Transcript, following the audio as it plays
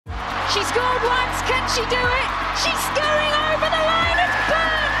She scored once, can she do it? She's going over the line and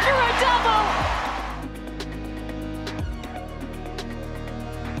burned for a double.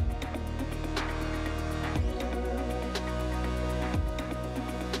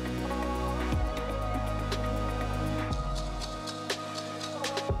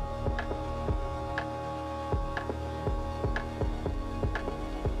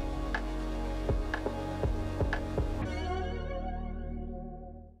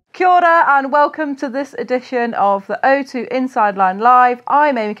 Kia ora and welcome to this edition of the O2 Inside Line Live.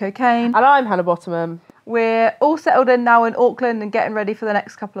 I'm Amy Cokayne. And I'm Hannah Botterman. We're all settled in now in Auckland and getting ready for the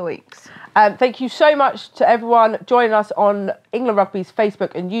next couple of weeks. Thank you so much to everyone joining us on England Rugby's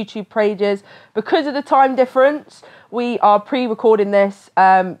Facebook and YouTube pages. Because of the time difference, we are pre-recording this,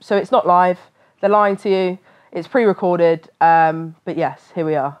 so it's not live. They're lying to you. It's pre-recorded, but yes, here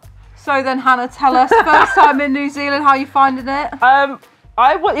we are. So then, Hannah, tell us, first time in New Zealand, how you finding it?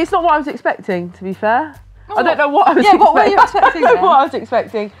 It's not what I was expecting, to be fair. Oh, I don't know what I was expecting. Yeah, what were you expecting then? What I was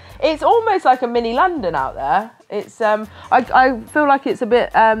expecting. It's almost like a mini London out there. It's I feel like it's a bit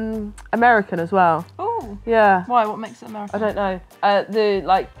American as well. Oh. Yeah. Why? What makes it American? I don't know.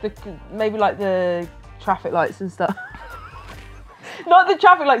 Maybe the traffic lights and stuff. Not the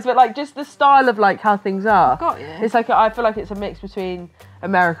traffic lights, but like just the style of like how things are. Got you. It's like I feel like it's a mix between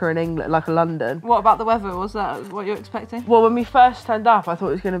America and England, like a London. What about the weather? Was that what you were expecting? Well, when we first turned up, I thought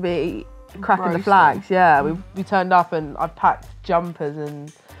it was going to be cracking the flags. Yeah, we turned up and I packed jumpers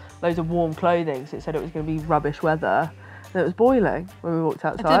and loads of warm clothing. So it said it was going to be rubbish weather. And it was boiling when we walked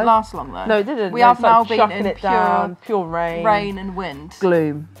outside. It didn't last long though. No, it didn't. We have now been in pure rain. Rain and wind.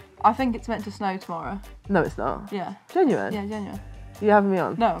 Gloom. I think it's meant to snow tomorrow. No, it's not. Yeah. Genuine? Yeah, genuine. You having me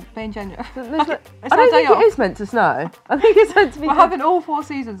on? No, being genuine. I don't think it is meant to snow. I think it's meant to be. We're having all 4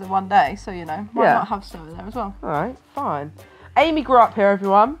 seasons in one day, so you know, why not have snow there as well? All right, fine. Amy grew up here,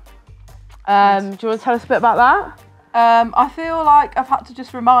 everyone. Do you want to tell us a bit about that? I feel like I've had to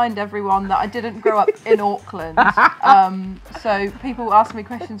just remind everyone that I didn't grow up in Auckland. So people ask me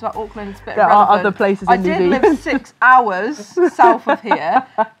questions about Auckland. It's a bit irrelevant. Are other places in New Zealand. I did live 6 hours south of here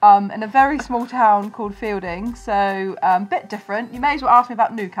in a very small town called Fielding. So a bit different. You may as well ask me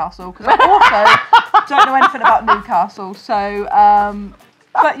about Newcastle because I also don't know anything about Newcastle. So,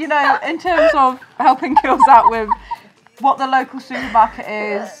 but you know, in terms of helping girls out with what the local supermarket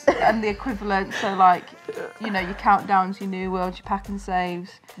is and the equivalent, so like, you know, your countdowns, your New World, your pack and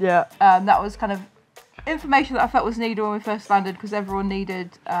saves. Yeah. That was kind of information that I felt was needed when we first landed because everyone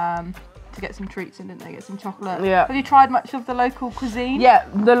needed to get some treats in, didn't they? Get some chocolate. Yeah. Have you tried much of the local cuisine? Yeah,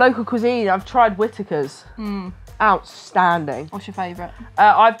 the local cuisine. I've tried Whittaker's. Outstanding. What's your favourite?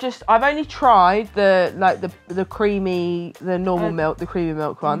 I've only tried the normal milk, the creamy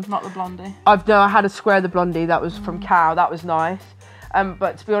milk one. Not the blondie. I had a square of the blondie that was from cow. That was nice.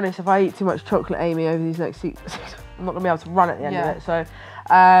 But to be honest, if I eat too much chocolate, Amy, over these next 6 I'm not gonna be able to run at the end of it. So,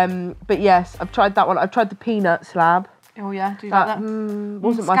 but yes, I've tried that one. I've tried the peanut slab. Oh yeah, do you like that?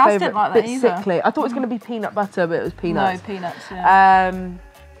 Wasn't my Scaz favourite. didn't like that bit either. Sickly. I thought it was gonna be peanut butter, but it was peanuts. No, peanuts. Yeah.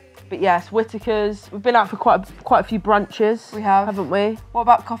 But yes, Whittaker's. We've been out for quite a few brunches. We have, haven't we? What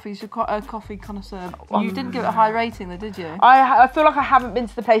about coffees? You're quite a coffee connoisseur. You didn't give it a high rating, though, did you? I feel like I haven't been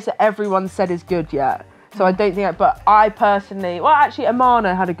to the place that everyone said is good yet. So I don't think. But I personally, well, actually,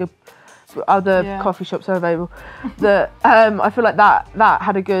 Amano had a good. Other coffee shops are available. I feel like that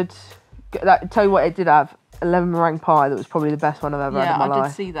had a good. Tell you what, it did have. A lemon meringue pie that was probably the best one I've ever had in my life. Yeah, I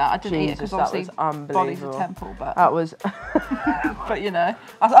did see that. I didn't eat it because obviously body's a temple, but that was. But you know,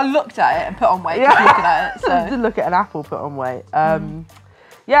 I looked at it and put on weight. Just looking at it, so. I did look at an apple put on weight.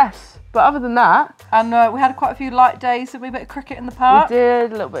 Yes, but other than that, and we had quite a few light days. Did we a bit of cricket in the park? We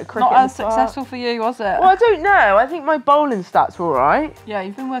did a little bit of cricket. Not as successful for you, was it? Well, I don't know. I think my bowling stats were all right. Yeah,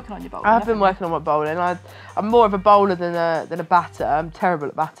 you've been working on your bowling. I have been working on my bowling. I'm more of a bowler than a batter. I'm terrible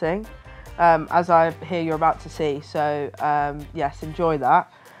at batting. As I hear you're about to see, so yes, enjoy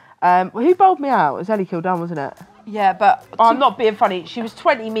that. Who bowled me out? It was Ellie Kildown, wasn't it? Yeah, but I'm not being funny. She was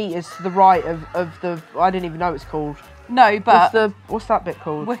 20 metres to the right of the. I didn't even know it's called. No, but what's that bit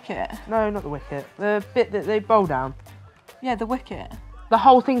called? Wicket. No, not the wicket. The bit that they bowl down. Yeah, the wicket. The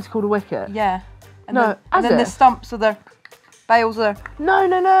whole thing's called a wicket. Yeah. And no, then the stumps are the bails are. No.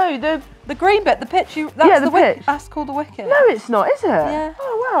 The green bit, the pitch. That's the pitch. That's called the wicket. No, it's not, is it? Yeah.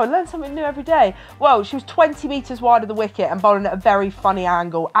 Oh wow, I learn something new every day. Well, she was 20 metres wide of the wicket and bowling at a very funny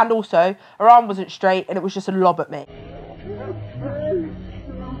angle, and also her arm wasn't straight, and it was just a lob at me.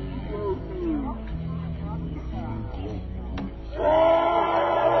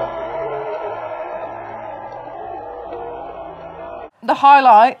 The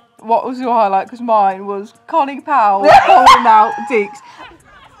highlight. What was your highlight? Because mine was Connie Powell bowling out Deeks.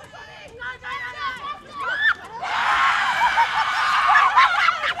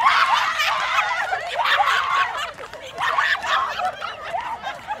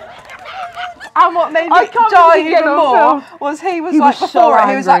 And what made I me can't die believe you get even on more film. was he was He like, was so before it,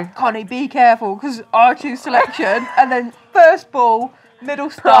 he was like, angry. Connie, be careful, because R2 selection, and then first ball, middle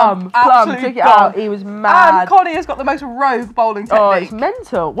stump, Plum, absolute took it gone. out. He was mad. And Connie has got the most rogue bowling technique. Oh, it's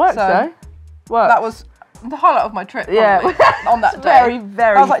mental. Works So, though. Works. That was the highlight of my trip, probably, Yeah. on that It's day. very,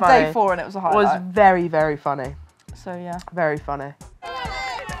 very That was like funny. day 4 and it was a It highlight. was very, very funny. So yeah. Very funny.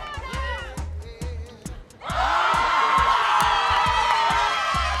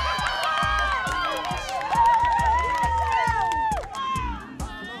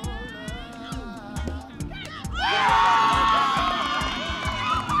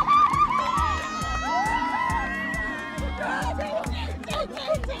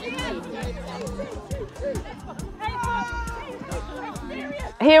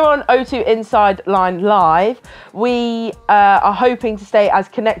 Here on O2 Inside Line Live, we are hoping to stay as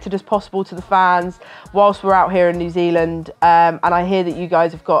connected as possible to the fans whilst we're out here in New Zealand. And I hear that you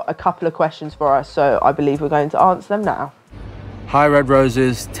guys have got a couple of questions for us, so I believe we're going to answer them now. Hi Red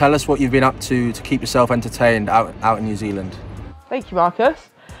Roses, tell us what you've been up to keep yourself entertained out in New Zealand. Thank you, Marcus.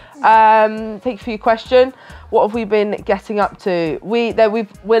 Thank you for your question. What have we been getting up to? We're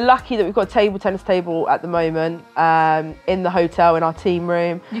lucky that we've got a table tennis table at the moment in the hotel in our team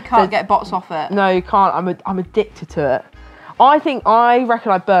room. You can't get bots off it. No, you can't. I'm addicted to it. I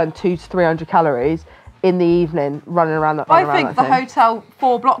reckon I burn 200 to 300 calories in the evening running around that. I think the hotel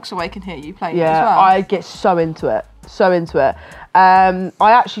 4 blocks away can hear you playing it as Yeah, well. I get so into it. I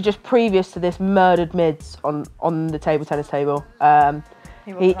actually just previous to this murdered mids on the table tennis table.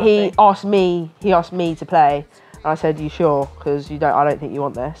 He asked me to play, and I said, "You sure? Because I don't think you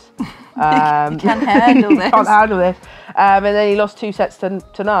want this. You can't handle this. Can't handle this." And then he lost 2 sets to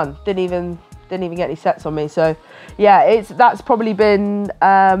none. Didn't even get any sets on me. So yeah, that's probably been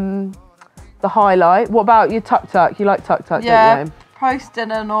the highlight. What about your tuk-tuk? You like tuk-tuk, don't you? Post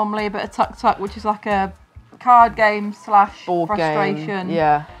dinner normally a bit of tuk-tuk, which is like a card game / Board frustration. game.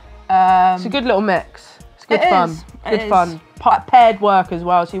 Yeah. It's a good little mix. It's good fun. Good fun. Paired work as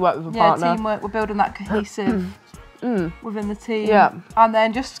well, so you work with a partner. Yeah, teamwork. We're building that cohesive within the team. Yeah. And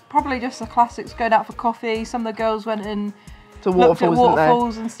then probably just the classics, going out for coffee. Some of the girls went in To looked at waterfalls,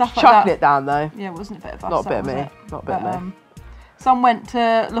 waterfalls and stuff like chucking that. it down though. Yeah, it wasn't a bit of us. Not a bit of was me. it? Not a bit of me. Some went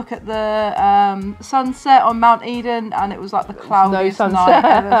to look at the sunset on Mount Eden, and it was like the cloudiest no night.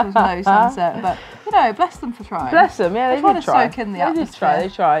 sunset. There was no sunset, but bless them for trying. Bless them. Yeah, they tried did to try. soak in the They did atmosphere. try. They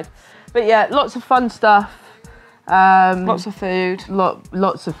tried. But yeah, lots of fun stuff. Lots of food.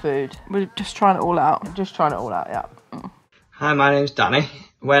 Lots of food. We're just trying it all out. Just trying it all out. Yeah. Hi, my name's Danny.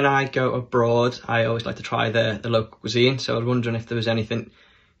 When I go abroad, I always like to try the local cuisine, so I was wondering if there was anything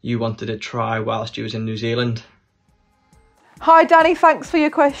you wanted to try whilst you was in New Zealand. Hi Danny, thanks for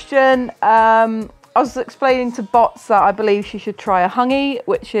your question. I was explaining to Bots that I believe she should try a hungy,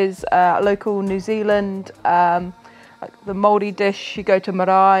 which is a local New Zealand, like the mouldy dish. You go to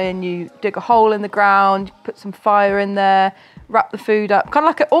marae and you dig a hole in the ground, put some fire in there, wrap the food up, kind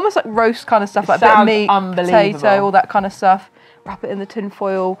of like almost like roast kind of stuff, like a bit of sounds meat, unbelievable. potato, all that kind of stuff. Wrap it in the tin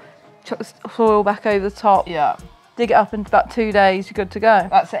foil, chuck the soil back over the top. Yeah. Dig it up in about 2 days, you're good to go.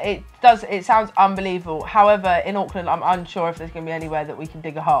 That's it. It sounds unbelievable. However, in Auckland, I'm unsure if there's going to be anywhere that we can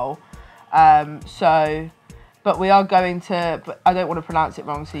dig a hole. But we are going to. But I don't want to pronounce it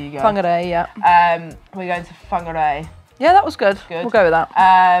wrong, so you go. Whangarei, yeah. We're going to Whangarei. Yeah, that was good. We'll go with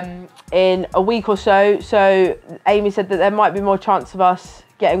that. In a week or so. So Amy said that there might be more chance of us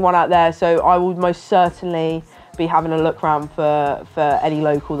getting one out there. So I will most certainly be having a look around for any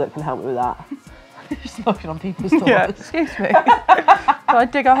local that can help me with that. Just knocking on people's doors. Yeah, excuse me. Can I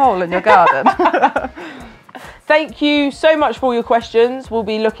dig a hole in your garden? Thank you so much for all your questions. We'll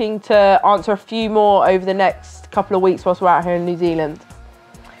be looking to answer a few more over the next couple of weeks whilst we're out here in New Zealand.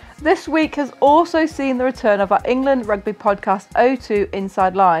 This week has also seen the return of our England rugby podcast O2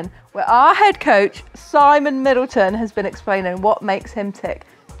 Inside Line, where our head coach, Simon Middleton, has been explaining what makes him tick.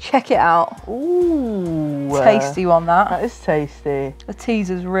 Check it out. Ooh. Tasty one, that. That is tasty. The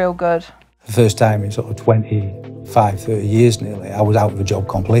teaser's real good. The first time in sort of 25, 30 years nearly, I was out of a job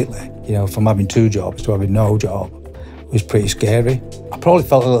completely. You know, from having 2 jobs to having no job was pretty scary. I probably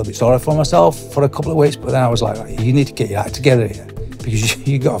felt a little bit sorry for myself for a couple of weeks, but then I was like, you need to get your act together here because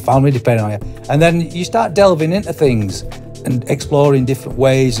you've got a family depending on you. And then you start delving into things and exploring different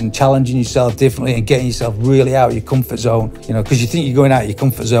ways and challenging yourself differently and getting yourself really out of your comfort zone, you know, because you think you're going out of your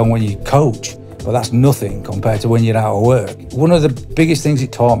comfort zone when you coach. But that's nothing compared to when you're out of work. One of the biggest things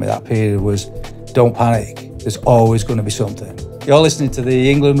it taught me that period was don't panic. There's always going to be something. You're listening to the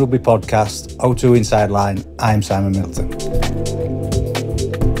England Rugby Podcast, O2 Inside Line. I'm Simon Middleton.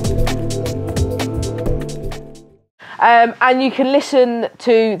 And you can listen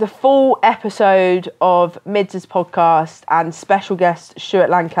to the full episode of Mids' podcast and special guest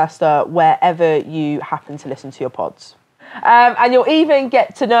Stuart Lancaster wherever you happen to listen to your pods. And you'll even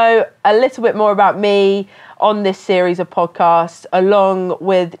get to know a little bit more about me on this series of podcasts, along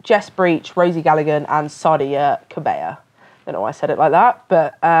with Jess Breach, Rosie Galligan and Sadia Kabea. Don't know why I said it like that,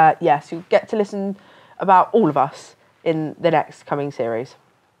 but yes, you'll get to listen about all of us in the next coming series.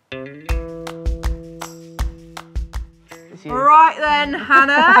 Right then,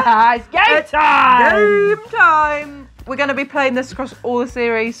 Hannah. It's game time! Game time! We're going to be playing this across all the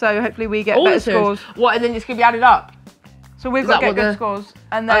series, so hopefully we get better scores. What, and then it's going to be added up? So we've got to get good scores.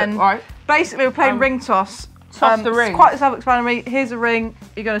 And then basically we're playing ring toss. Toss the ring. It's quite self-explanatory. Here's a ring,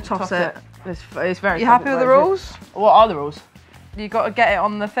 you're going to toss it. It's very. You happy with the rules? What are the rules? You got to get it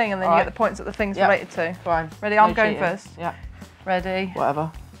on the thing and then you get the points that the thing's related to. Fine. Ready? I'm going first. Yeah. Ready?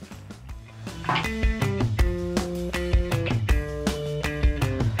 Whatever.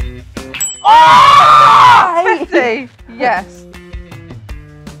 Oh! 50! Yes.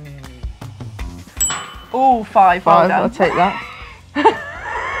 Oh, 5. Well done. I'll take that.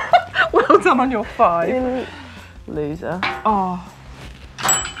 Well done on your 5. Loser. Oh.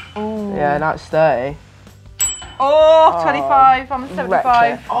 Oh. Yeah, now it's 30. Oh, 25. I'm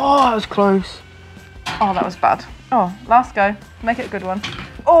 75. Oh, that was close. Oh, that was bad. Oh, last go. Make it a good one.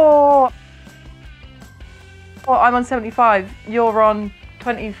 Oh. Well, I'm on 75. You're on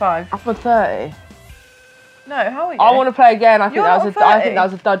 25. I'm on 30. No, how are you? I want to play again. I think You're that was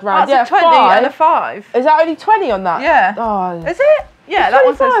a dud round. That's a 20 and a 5. Is that only 20 on that? Yeah. Oh. Is it? Yeah, that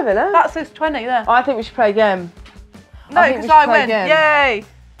one says, isn't it? that says 20 there. I think we should play again. No, because I win. Yay!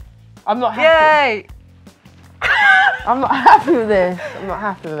 I'm not happy. Yay! I'm not happy with this. I'm not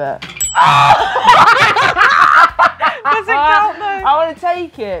happy with it. Does it count though? I want to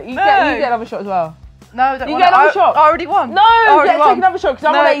take it. You get another shot as well. No, don't you want get another shot. I already won. No, take another shot because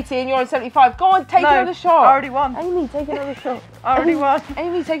I'm on 80 and you're on 75. Go on, take another shot. I already won. Amy, take another shot. I already won.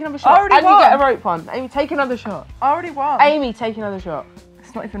 Amy, take another shot. already and won. You get a rope one. Amy, take another shot. I already won. Amy, take another shot.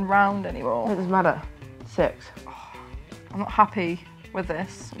 It's not even round anymore. It doesn't matter. 6. I'm not happy with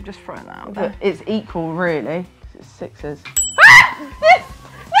this. I'm just throwing that out there. But it's equal, really. It's 6s.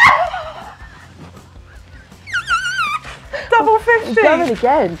 Double 50. It's going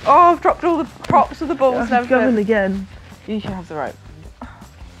again. Oh, I've dropped all the props of the balls and everything. Going again. You can have the rope.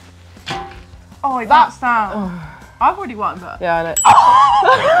 Oh, that's down. I've already won, but... Yeah, I know.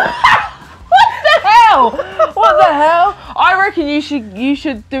 What the hell? What the hell? I reckon you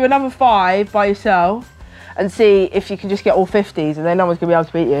should do another 5 by yourself and see if you can just get all 50s and then no one's going to be able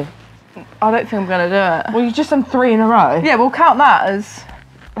to beat you. I don't think I'm going to do it. Well, you've just done 3 in a row. Yeah, we'll count that as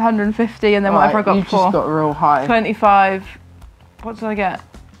 150 and then whatever I got you before. You just got real high. 25. What did I get?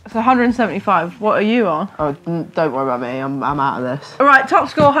 So 175. What are you on? Oh, don't worry about me. I'm out of this. All right, top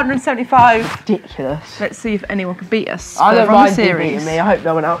score 175. Ridiculous. Let's see if anyone can beat us. I don't mind beating me. I hope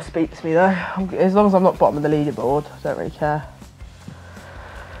no one else beats me though. As long as I'm not bottom of the leaderboard, I don't really care.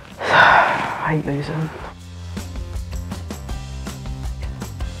 I hate losing.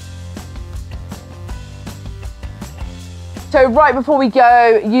 So right before we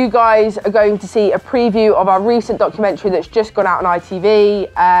go, you guys are going to see a preview of our recent documentary that's just gone out on ITV.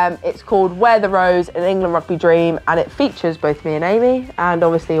 It's called Where the Rose, an England Rugby Dream, and it features both me and Amy, and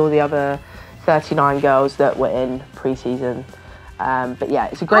obviously all the other 39 girls that were in pre-season. But yeah,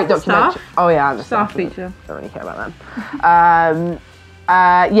 it's a great documentary. Staff. Oh yeah, and the staff feature. Don't really care about them.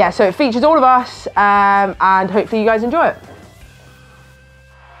 Yeah, so it features all of us, and hopefully you guys enjoy it.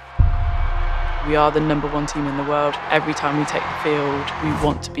 We are the #1 team in the world. Every time we take the field, we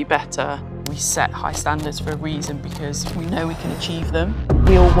want to be better. We set high standards for a reason because we know we can achieve them.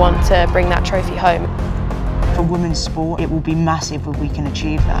 We all want to bring that trophy home. For women's sport, it will be massive if we can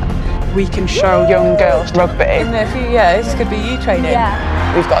achieve that. We can show young girls rugby. In a few years, this could be you training.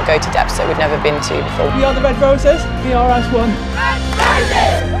 Yeah. We've got to go to depths that we've never been to before. We are the Red Roses. We are as one.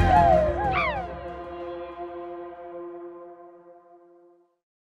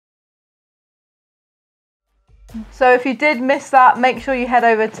 So if you did miss that, make sure you head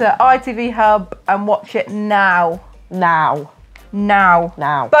over to ITV Hub and watch it now. Now.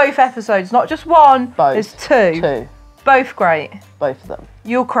 Both episodes, not just one. Both. There's 2. 2. Both great. Both of them.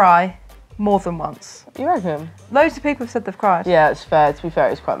 You'll cry more than once. You reckon? Loads of people have said they've cried. Yeah, it's fair. To be fair,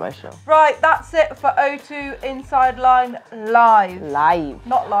 it's quite emotional. Right, that's it for O2 Inside Line Live. Live.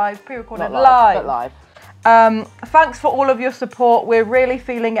 Not live, pre-recorded. Not live, but live. Thanks for all of your support. We're really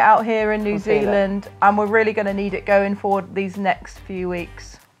feeling it out here in New Zealand, and we're really going to need it going forward these next few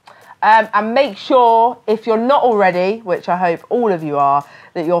weeks. And make sure, if you're not already, which I hope all of you are,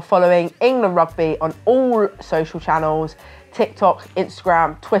 that you're following England Rugby on all social channels, TikTok,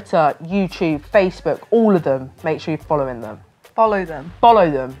 Instagram, Twitter, YouTube, Facebook, all of them. Make sure you're following them. Follow them. Follow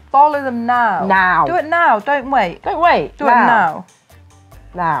them. Follow them now. Now. Do it now. Don't wait. Don't wait. Do it now.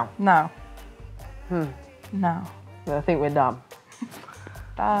 Now. Now. Hmm. Now. I think we're done.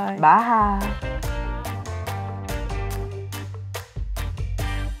 Bye. Bye.